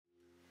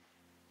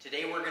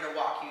Today we're going to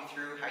walk you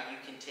through how you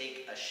can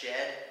take a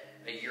shed,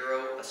 a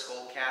Euro, a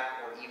skull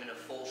cap, or even a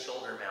full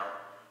shoulder mount,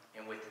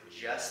 and with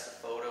just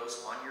the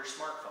photos on your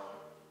smartphone,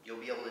 you'll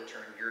be able to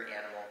turn your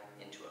animal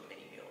into a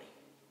mini muley.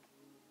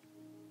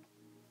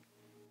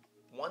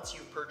 Once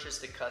you've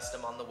purchased a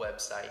custom on the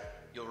website,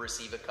 you'll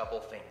receive a couple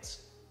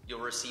things. You'll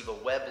receive a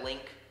web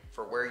link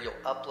for where you'll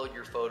upload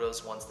your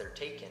photos once they're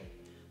taken,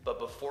 but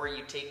before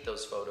you take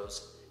those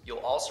photos, you'll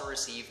also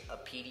receive a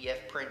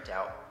PDF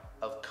printout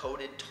of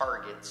coded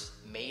targets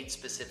made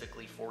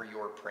specifically for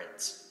your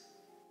prints.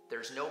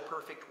 There's no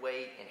perfect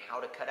way in how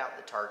to cut out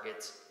the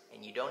targets,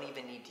 and you don't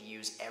even need to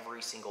use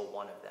every single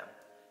one of them.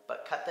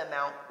 But cut them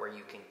out where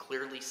you can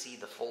clearly see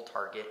the full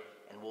target,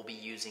 and we'll be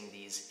using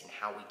these in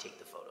how we take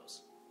the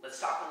photos. Let's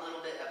talk a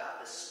little bit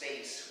about the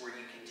space where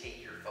you can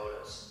take your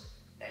photos.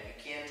 Now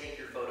you can take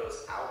your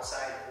photos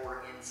outside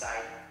or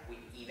inside. We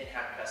even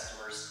have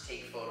customers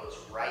take photos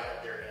right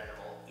of their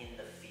animal in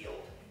the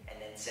field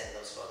and then send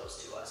those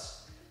photos to us.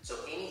 So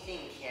anything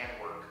can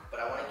work, but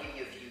I want to give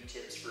you a few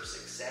tips for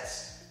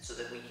success so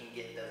that we can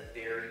get the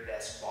very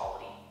best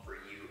quality for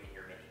you and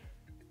your mini.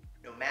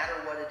 No matter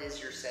what it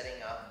is you're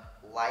setting up,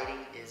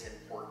 lighting is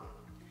important.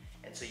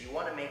 And so you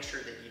want to make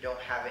sure that you don't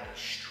have any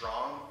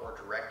strong or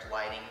direct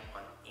lighting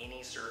on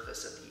any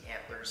surface of the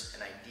antlers,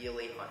 and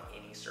ideally on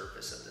any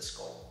surface of the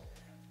skull.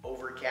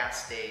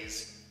 Overcast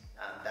days,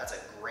 that's a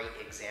great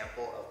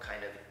example of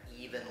kind of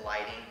even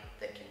lighting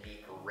that can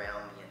be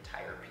around the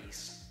entire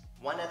piece.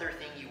 One other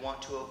thing you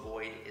want to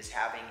avoid is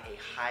having a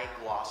high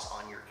gloss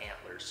on your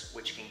antlers,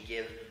 which can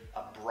give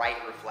a bright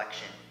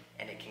reflection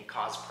and it can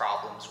cause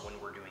problems when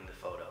we're doing the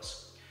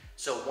photos.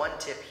 So one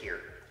tip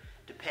here,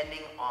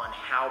 depending on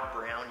how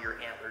brown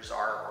your antlers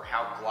are or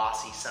how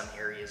glossy some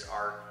areas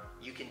are,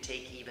 you can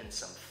take even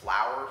some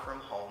flour from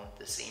home,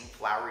 the same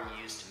flour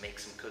you use to make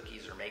some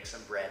cookies or make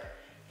some bread,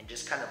 and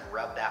just kind of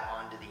rub that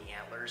onto the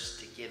antlers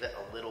to give it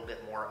a little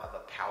bit more of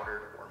a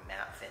powdered or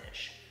matte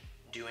finish.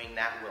 Doing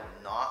that will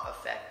not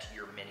affect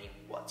your mini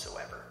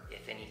whatsoever.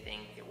 If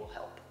anything, it will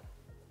help.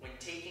 When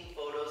taking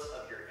photos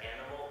of your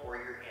animal or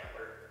your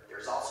antler,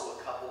 there's also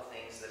a couple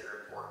things that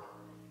are important.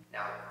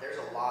 Now, there's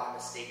a lot of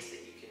mistakes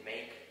that you can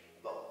make,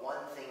 but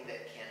one thing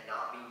that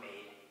cannot be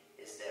made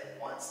is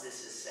that once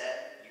this is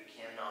set, you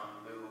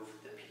cannot move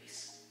the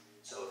piece.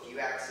 So if you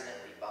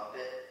accidentally bump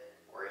it,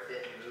 or if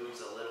it moves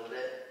a little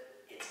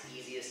bit, it's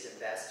easiest and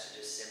best to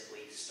just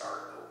simply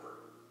start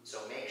over. So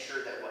make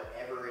sure that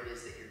whatever it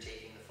is that you're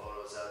taking the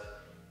photos of,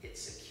 it's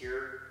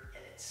secure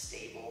and it's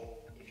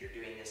stable. If you're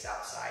doing this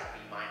outside,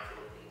 be mindful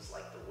of things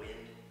like the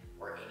wind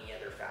or any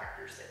other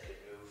factors that could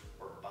move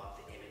or bump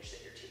the image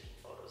that you're taking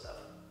photos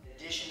of. In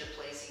addition to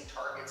placing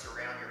targets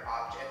around your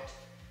object,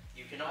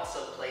 you can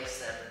also place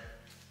them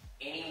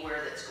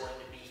anywhere that's going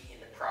to be in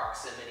the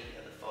proximity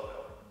of the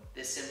photo.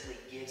 This simply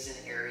gives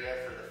an area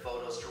for the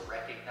photos to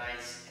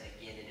recognize, and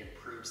again, it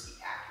improves the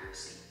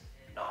accuracy.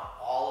 Not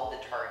all of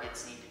the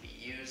targets need to be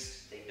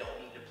used. They don't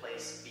need to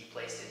be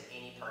placed in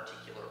any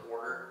particular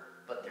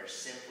order, but they're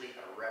simply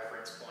a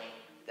reference point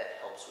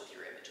that helps with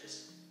your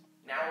images.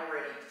 Now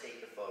we're ready to take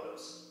the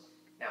photos.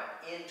 Now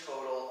in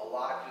total, a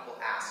lot of people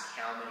ask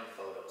how many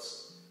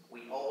photos.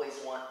 We always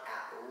want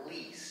at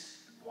least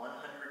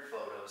 100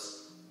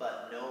 photos,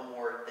 but no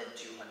more than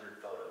 200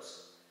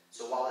 photos.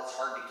 So while it's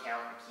hard to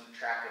count and keep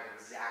track of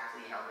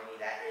exactly how many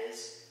that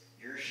is,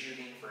 you're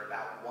shooting for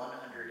about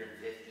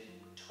 150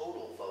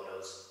 total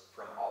photos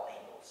from all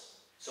angles.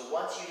 So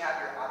once you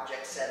have your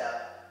object set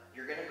up,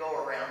 you're going to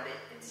go around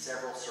it in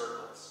several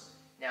circles.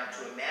 Now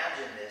to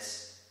imagine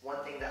this,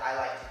 one thing that I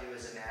like to do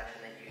is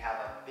imagine that you have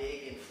a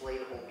big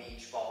inflatable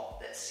beach ball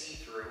that's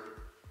see-through,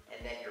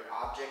 and that your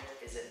object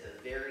is at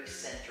the very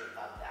center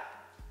of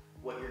that.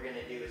 What you're going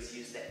to do is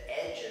use the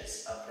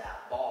edges of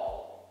that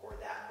ball or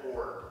that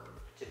orb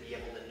to be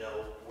able to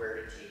know where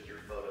to take your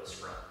photos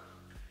from.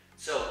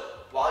 So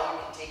while you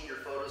can take your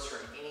photos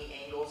from any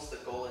angles, the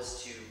goal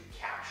is to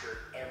capture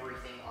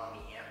everything on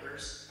the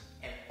antlers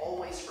and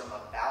always from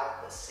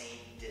about the same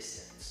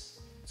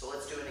distance. So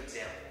let's do an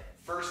example.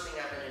 First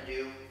thing I'm going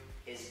to do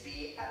is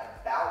be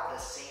at about the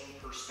same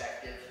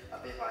perspective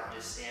of if I'm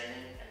just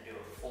standing and do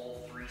a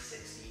full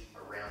 360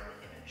 around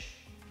the image.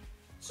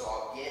 So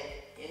I'll get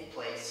in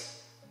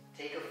place,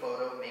 take a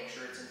photo, make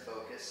sure it's in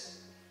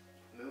focus,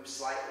 move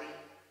slightly,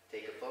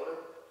 take a photo,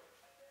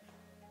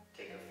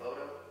 take a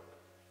photo,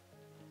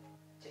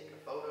 take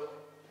a photo,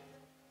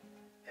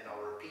 and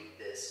I'll repeat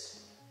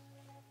this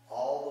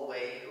all the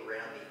way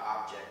around the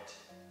object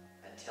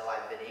until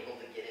I've been able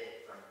to get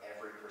it from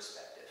every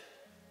perspective.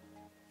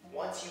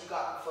 Once you've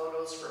gotten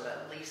photos from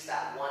at least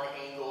that one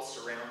angle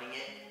surrounding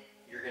it,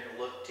 you're going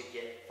to look to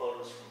get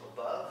photos from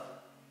above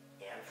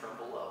and from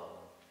below.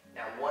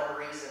 Now one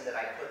reason that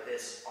I put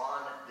this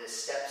on this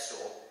step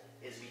stool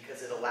is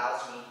because it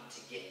allows me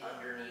to get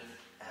underneath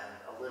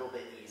a little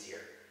bit easier.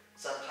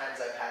 Sometimes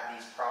I've had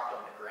these propped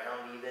on the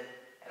ground even,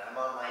 and I'm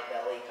on my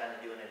belly kind of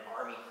doing an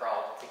army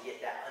crawl to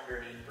get that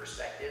underneath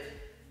perspective.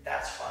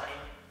 That's fine.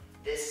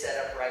 This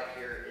setup right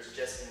here is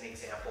just an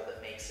example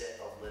that makes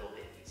it a little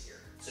bit easier.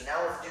 So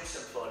now let's do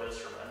some photos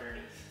from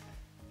underneath.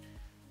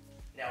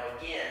 Now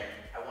again,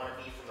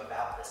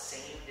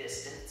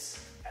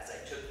 distance as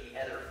I took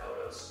the other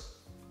photos,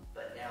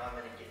 but now I'm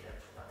going to get them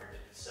from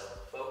underneath. So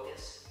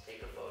focus,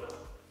 take a photo,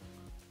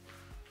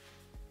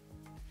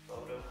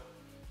 photo,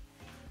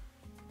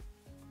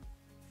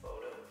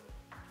 photo,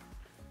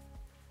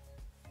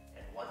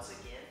 and once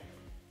again,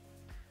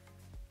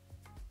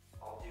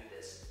 I'll do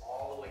this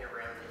all the way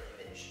around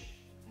the image.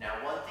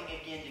 Now one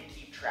thing again to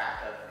keep track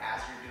of as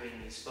you're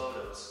doing these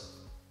photos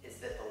is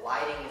that the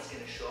lighting is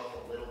going to show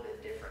up a little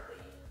bit differently.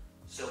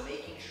 So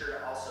making sure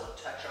to also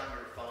touch on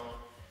your phone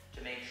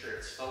to make sure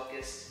it's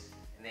focused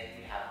and that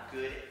you have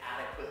good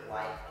adequate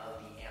light of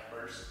the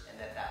antlers and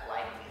that that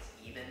lighting is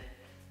even.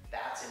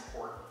 That's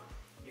important.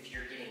 If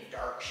you're getting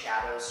dark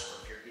shadows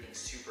or if you're getting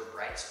super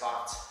bright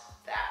spots,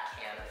 that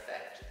can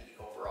affect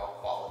the overall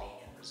quality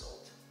and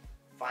result.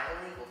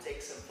 Finally, we'll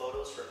take some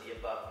photos from the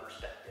above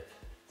perspective.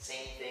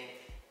 Same thing,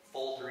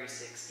 full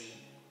 360,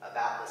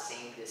 about the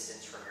same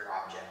distance from your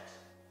object.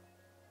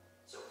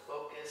 So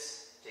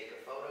focus, take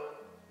a photo,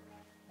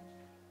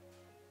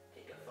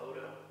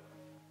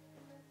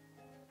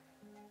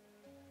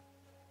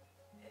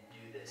 and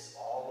do this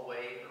all the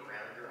way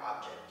around your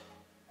object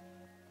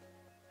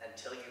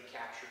until you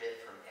captured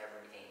it from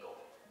every angle.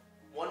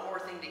 One more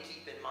thing to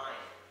keep in mind,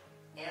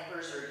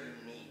 antlers are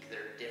unique,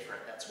 they're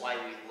different, that's why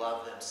we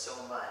love them so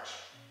much.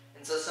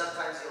 And so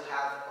sometimes you'll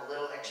have a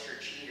little extra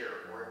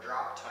cheater or a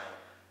drop time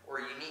or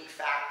unique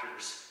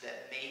factors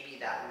that maybe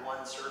that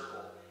one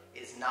circle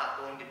is not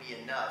going to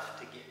be enough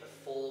to get the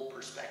full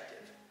perspective.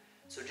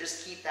 So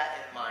just keep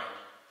that in mind.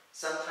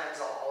 Sometimes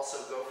I'll also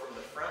go from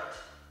the front,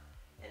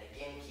 and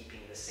again keeping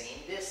the same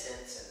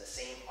distance and the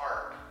same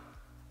arc,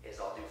 is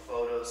I'll do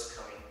photos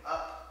coming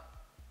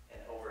up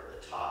and over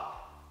the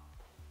top.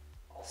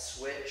 I'll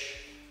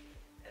switch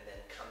and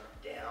then come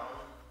down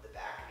the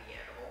back of the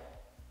animal.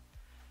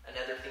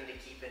 Another thing to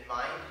keep in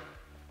mind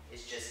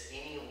is just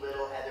any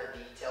little other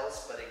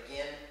details, but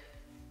again,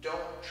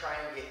 don't try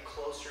and get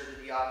closer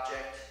to the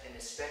object, and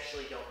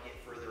especially don't get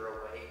further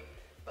away,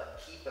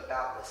 but keep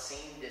about the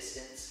same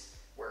distance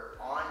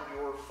where on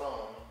your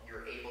phone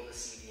you're able to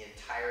see the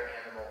entire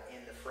animal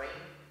in the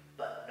frame,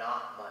 but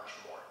not much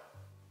more.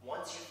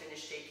 Once you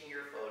finish taking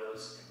your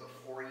photos and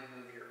before you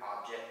move your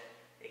object,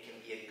 it can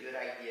be a good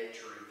idea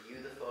to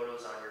review the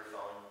photos on your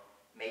phone,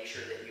 make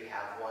sure that you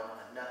have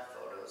enough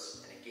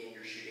photos, and again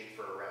you're shooting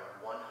for around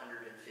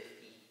 150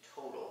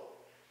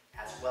 total,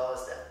 as well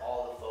as that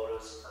all the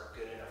photos are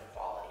good enough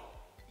quality.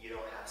 You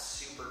don't have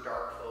super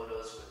dark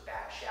photos with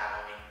bad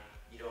shadowing.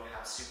 You don't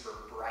have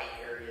super bright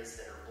areas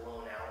that are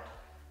blown out.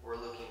 We're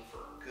looking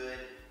for good,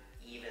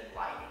 even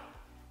lighting.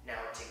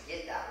 Now to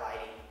get that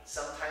lighting,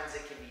 sometimes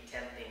it can be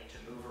tempting to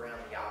move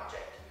around the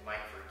object and you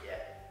might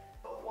forget.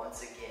 But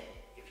once again,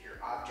 if your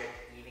object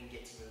even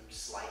gets moved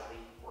slightly,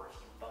 or if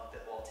you bump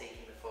it while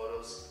taking the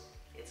photos,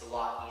 it's a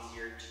lot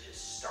easier to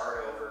just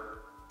start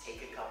over,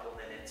 take a couple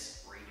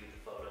minutes, redo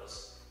the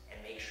photos, and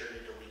make sure to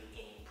delete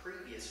any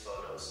previous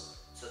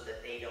photos so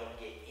that they don't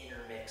get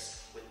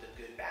intermixed with the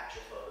good batch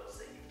of photos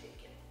that you've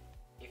taken.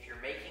 If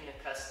you're making a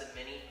custom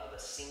mini of a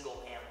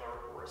single antler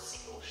or a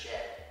single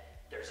shed,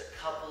 there's a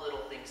couple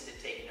little things to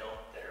take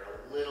note that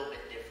are a little bit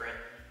different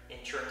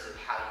in terms of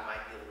how you might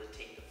be able to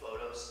take the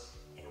photos,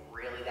 and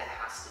really that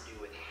has to do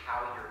with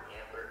how your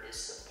antler is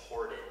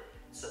supported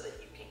so that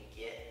you can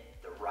get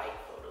the right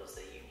photos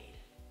that you need.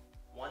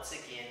 Once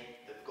again,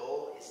 the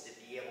goal is to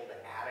be able to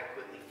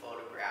adequately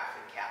photograph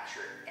and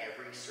capture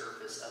every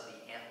surface of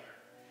the antler.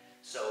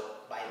 So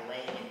by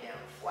laying it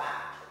down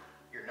flat,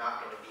 you're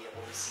not going to be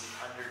able to see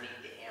underneath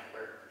the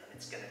antler, and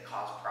it's going to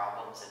cause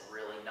problems and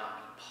really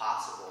not be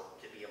possible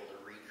to be able to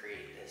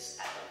recreate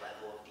this at the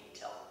level of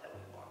detail that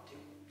we want to.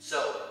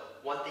 So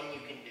one thing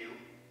you can do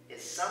is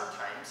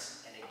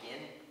sometimes, and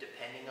again,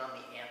 depending on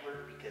the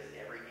antler, because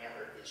every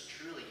antler is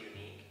truly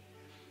unique,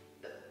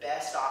 the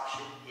best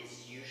option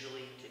is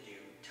usually to do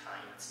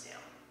tines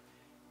down.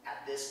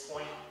 At this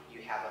point,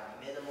 you have a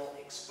minimal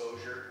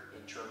exposure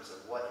in terms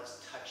of what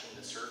is touching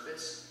the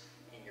surface,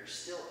 and you're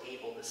still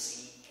able to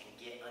see and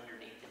get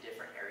underneath the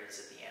different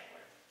areas of the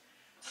antler.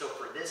 So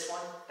for this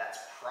one, that's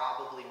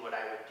probably what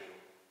I would do.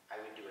 I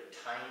would do a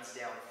tines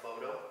down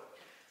photo,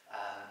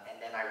 and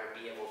then I would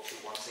be able to,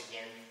 once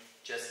again,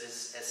 just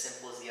as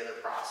simple as the other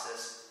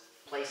process,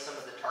 place some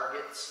of the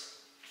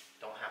targets,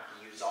 don't have to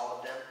use all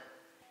of them,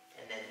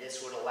 and then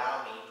this would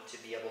allow me to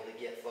be able to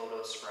get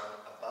photos from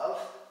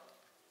above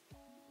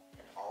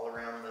and all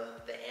around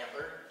the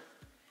antler,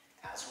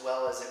 as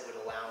well as it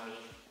would allow me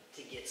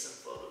to get some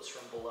photos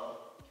from below.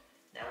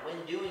 Now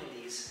when doing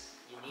these,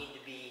 you need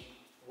to be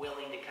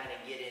willing to kind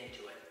of get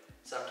into it.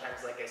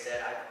 Sometimes, like I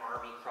said, I've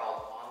army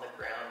crawled on the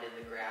ground in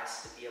the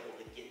grass to be able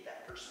to get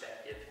that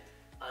perspective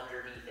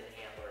underneath an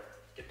antler,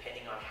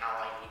 depending on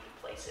how I need to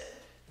place it.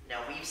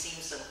 Now we've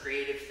seen some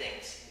creative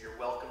things. You're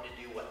welcome to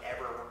do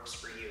whatever works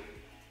for you.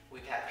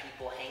 We've had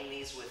people hang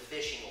these with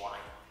fishing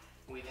line.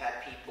 We've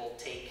had people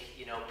take,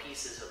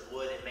 pieces of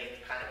wood and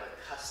make kind of a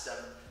custom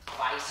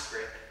vice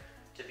grip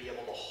to be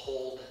able to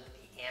hold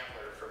the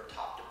antler from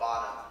top to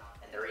bottom,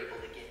 and they're able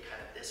to get kind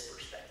of this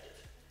perspective.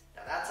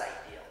 Now that's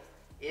ideal.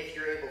 If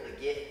you're able to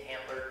get an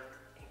antler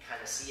and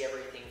kind of see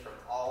everything from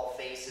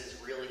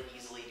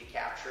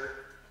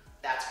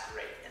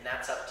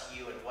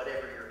you and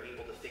whatever you're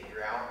able to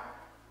figure out.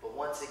 But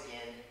once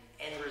again,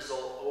 end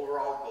result,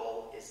 overall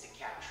goal is to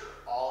capture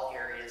all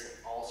areas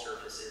and all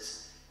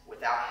surfaces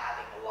without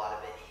having a lot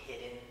of it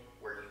hidden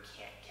where you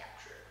can't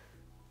capture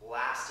it.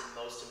 Last and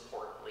most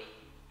importantly,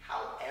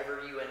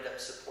 however you end up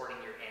supporting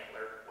your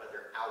antler,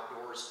 whether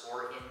outdoors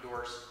or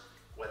indoors,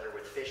 whether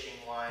with fishing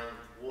line,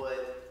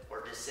 wood,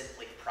 or just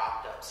simply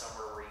propped up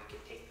somewhere where you can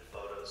take the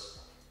photos,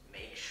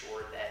 make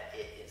sure that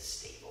it is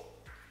stable.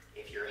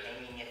 If you're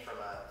hanging it from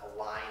a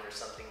line or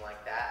something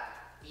like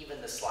that,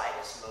 even the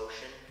slightest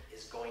motion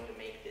is going to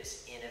make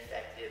this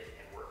ineffective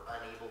and we're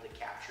unable to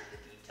capture the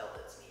detail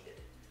that's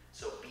needed.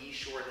 So be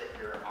sure that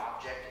your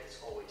object is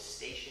always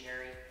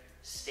stationary,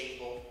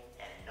 stable,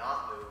 and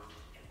not moved.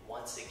 And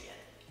once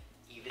again,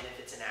 even if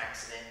it's an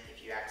accident,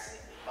 if you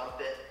accidentally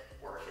bump it,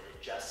 or if it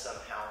adjusts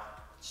somehow,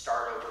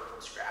 start over from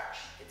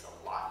scratch. It's a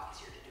lot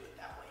easier to do it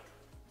that way.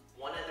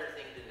 One other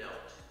thing to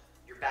note,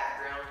 your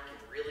background can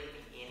really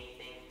be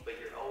anything, but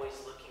you're always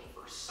looking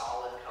for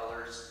solid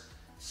colors,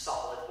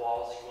 solid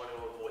walls. You want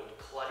to avoid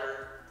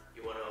clutter.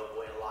 You want to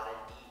avoid a lot of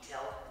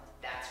detail.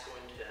 That's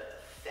going to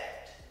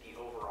affect the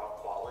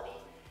overall quality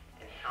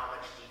and how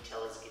much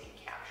detail is getting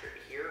captured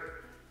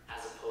here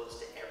as opposed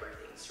to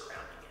everything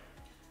surrounding it.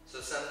 So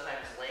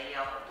sometimes laying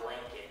out a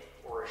blanket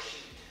or a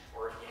sheet,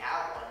 or if you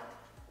have one,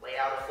 lay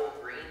out a full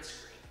green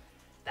screen.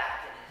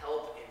 That can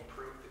help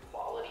improve the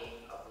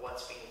quality of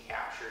what's being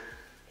captured,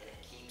 and it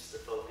keeps the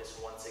focus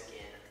once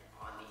again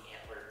on the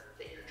antler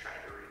that you're trying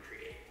to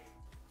recreate.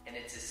 And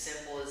it's as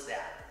simple as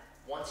that.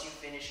 Once you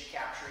finish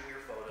capturing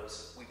your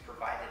photos, we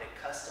provided a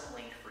custom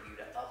link for you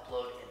to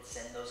upload and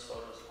send those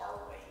photos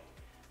our way.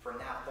 From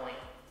that point,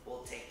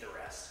 we'll take the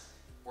rest.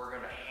 We're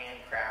going to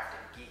handcraft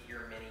and get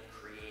your mini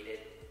created,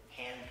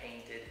 hand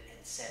painted,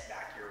 and sent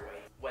back your way.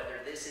 Whether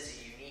this is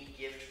a unique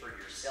gift for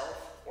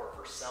yourself or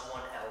for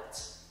someone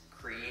else,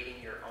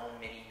 creating your own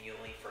mini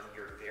muley from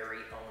your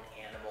very own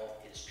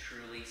animal is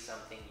truly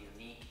something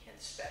unique and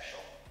special.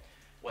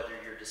 Whether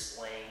you're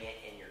displaying it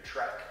in your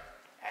truck,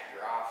 at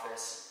your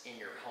office, in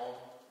your home,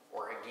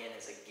 or again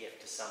as a gift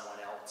to someone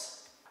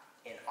else,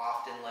 in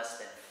often less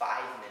than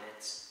 5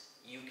 minutes,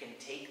 you can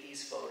take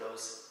these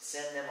photos,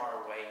 send them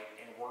our way,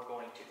 and we're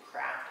going to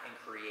craft and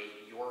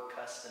create your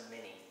custom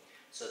mini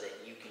so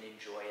that you can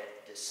enjoy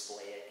it,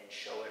 display it, and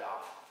show it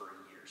off for